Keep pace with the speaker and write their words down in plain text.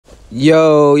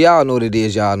Yo, y'all know what it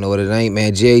is. Y'all know what it ain't,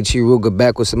 man. J.H. Rooga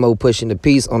back with some more pushing the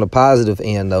peace on the positive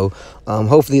end, though.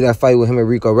 Hopefully that fight with him and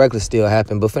Rico Reckless still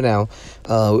happen. But for now,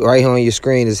 right here on your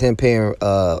screen is him paying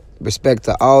respect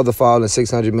to all the fallen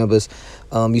 600 members.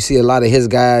 You see a lot of his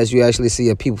guys. You actually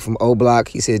see people from Oblock.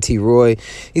 He said T-Roy.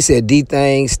 He said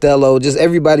D-Thang, Stello. Just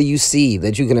everybody you see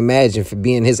that you can imagine for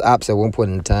being his ops at one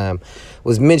point in time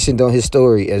was mentioned on his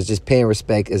story as just paying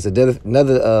respect as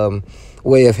another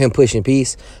way of him pushing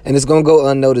peace. And it's going to go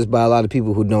unnoticed by a lot of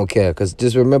people who don't care. Because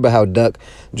just remember how Duck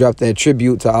dropped that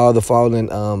tribute to all the fallen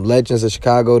legends of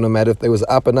Chicago, no matter if they was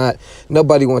up or not.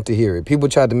 Nobody wanted to hear it. People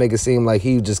tried to make it seem like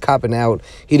he was just copping out.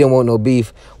 He didn't want no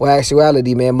beef. Well,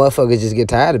 actuality, man, motherfuckers just get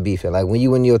tired of beefing. Like when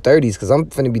you in your 30s, because I'm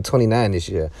finna be 29 this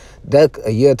year. Duck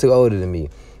a year or two older than me.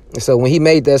 So when he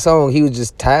made that song, he was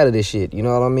just tired of this shit. You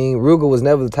know what I mean? Rooga was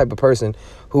never the type of person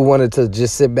who wanted to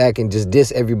just sit back and just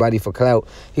diss everybody for clout.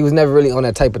 He was never really on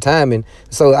that type of timing.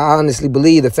 So I honestly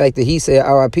believe the fact that he said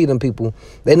RIP them people,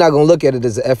 they're not going to look at it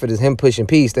as an effort as him pushing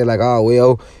peace. They're like, oh,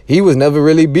 well, he was never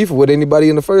really beefing with anybody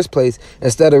in the first place.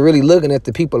 Instead of really looking at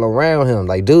the people around him,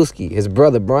 like Dusky, his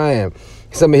brother Brian,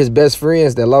 some of his best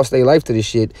friends that lost their life to this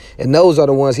shit. And those are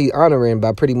the ones he honoring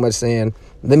by pretty much saying,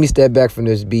 let me step back from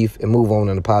this beef and move on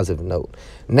a positive note.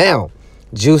 Now,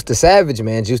 Juice the Savage,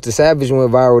 man. Juice the Savage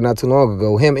went viral not too long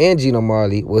ago. Him and Gino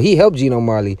Marley. Well, he helped Gino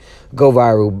Marley go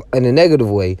viral in a negative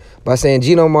way by saying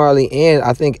Gino Marley and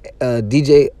I think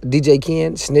DJ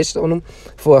Ken snitched on him.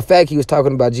 For a fact, he was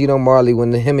talking about Gino Marley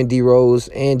when him and D-Rose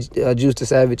and Juice the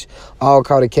Savage all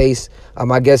caught a case.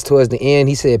 I guess towards the end,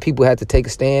 he said people had to take a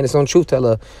stand. It's on Truth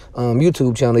Teller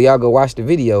YouTube channel. Y'all go watch the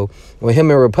video when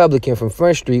him and Republican from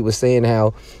Front Street was saying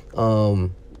how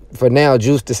for now,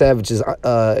 Juice the Savage is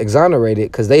exonerated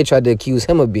because they tried to accuse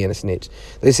him of being a snitch.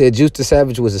 They said Juice the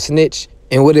Savage was a snitch.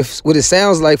 And what it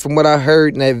sounds like from what I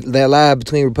heard in that live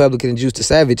between Republican and Juice the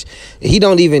Savage, he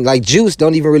don't even, like Juice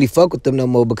don't even really fuck with them no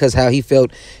more because how he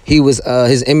felt he was,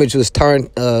 his image was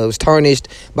tarnished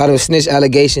by those snitch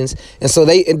allegations. And so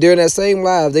during that same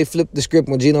live, they flipped the script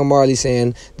with Gino Marley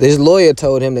saying that his lawyer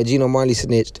told him that Gino Marley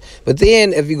snitched. But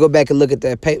then if you go back and look at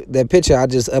that picture I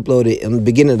just uploaded in the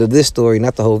beginning of this story,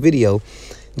 not the whole video,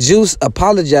 Juice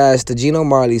apologized to Gino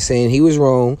Marley saying he was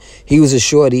wrong. He was a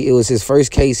shorty. It was his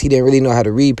first case. He didn't really know how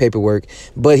to read paperwork.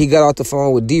 But he got off the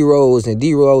phone with D-Rose, and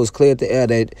D-Rose cleared the air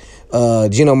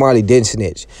that Gino Marley didn't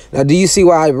snitch. Now, do you see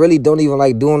why I really don't even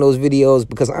like doing those videos?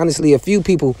 Because honestly, a few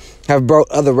people have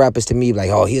brought other rappers to me like,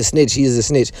 oh, he's a snitch, he's a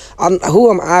snitch. Who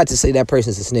am I to say that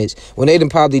person's a snitch when they done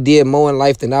probably did more in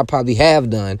life than I probably have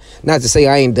done? Not to say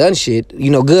I ain't done shit, you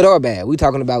know, good or bad. We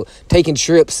talking about taking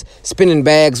trips, spinning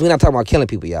bags. We're not talking about killing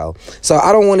people, y'all. So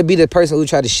I don't want to be the person who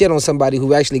try to shit on somebody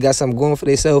who actually got something going for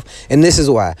themselves. And this is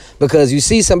why. Because you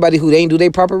see somebody who ain't do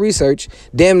their proper research,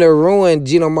 damn near ruined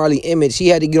Gino Marley image. He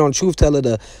had to get on Truth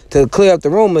Teller to clear up the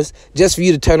rumors just for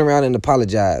you to turn around and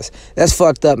apologize. That's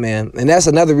fucked up, man. And that's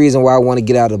another reason why I want to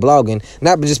get out of blogging.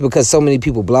 Not just because so many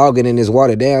people blogging and it's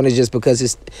watered down. It's just because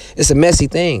it's a messy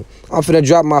thing. I'm finna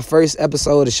drop my first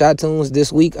episode of Shot Tunes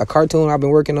this week, a cartoon I've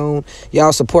been working on.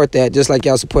 Y'all support that just like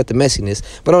y'all support the messiness.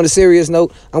 But on a serious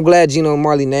note, I'm glad Gino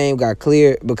Marley name got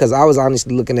cleared because I was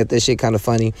honestly looking at this shit kind of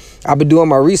funny. I've been doing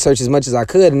my research as much as I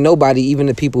could, and nobody, even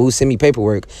the people who send me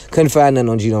paperwork, couldn't find nothing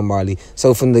on Gino Marley.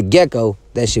 So from the get-go,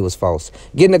 that shit was false.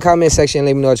 Get in the comment section and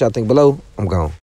let me know what y'all think below. I'm gone.